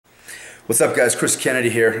What's up, guys? Chris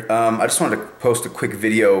Kennedy here. I just wanted to post a quick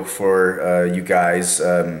video for you guys,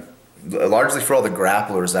 largely for all the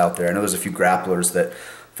grapplers out there. I know there's a few grapplers that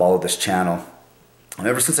follow this channel.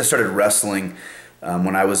 Ever since I started wrestling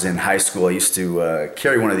when I was in high school, I used to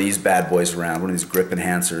carry one of these bad boys around, one of these grip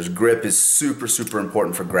enhancers. Grip is super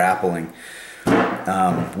important for grappling,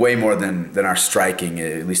 way more than our striking,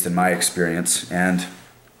 at least in my experience. And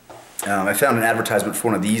I found an advertisement for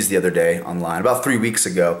one of these the other day online, about 3 weeks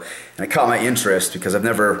ago, and it caught my interest because I've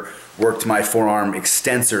never worked my forearm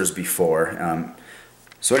extensors before.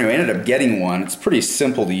 So anyway, I ended up getting one. It's pretty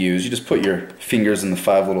simple to use. You just put your fingers in the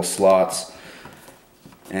 5 little slots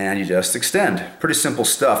and you just extend. Pretty simple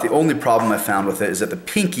stuff. The only problem I found with it is that the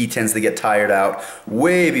pinky tends to get tired out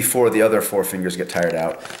way before the other 4 fingers get tired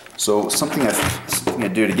out. So something I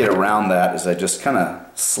do to get around that is I just kind of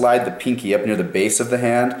slide the pinky up near the base of the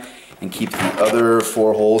hand and keep the other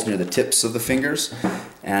 4 holes near the tips of the fingers.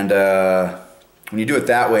 And when you do it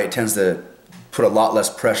that way, it tends to put a lot less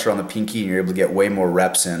pressure on the pinky and you're able to get way more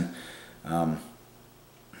reps in.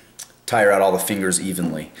 Tire out all the fingers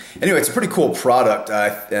evenly. Anyway, it's a pretty cool product,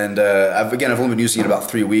 I've only been using it about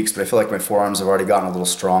 3 weeks, but I feel like my forearms have already gotten a little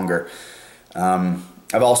stronger.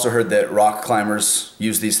 I've also heard that rock climbers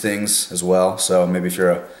use these things as well, so maybe if you're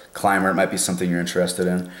a climber, it might be something you're interested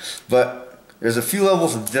in. But there's a few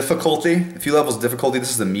levels of difficulty. This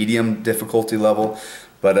is the medium difficulty level,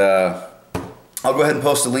 but I'll go ahead and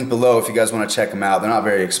post a link below if you guys want to check them out. They're not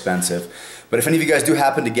very expensive. But if any of you guys do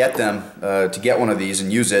happen to get them, to get one of these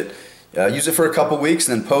and use it for a couple weeks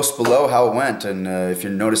and then post below how it went and if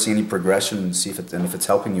you're noticing any progression and see if it's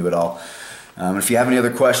helping you at all. If you have any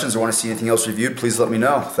other questions or want to see anything else reviewed, please let me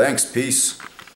know. Thanks. Peace.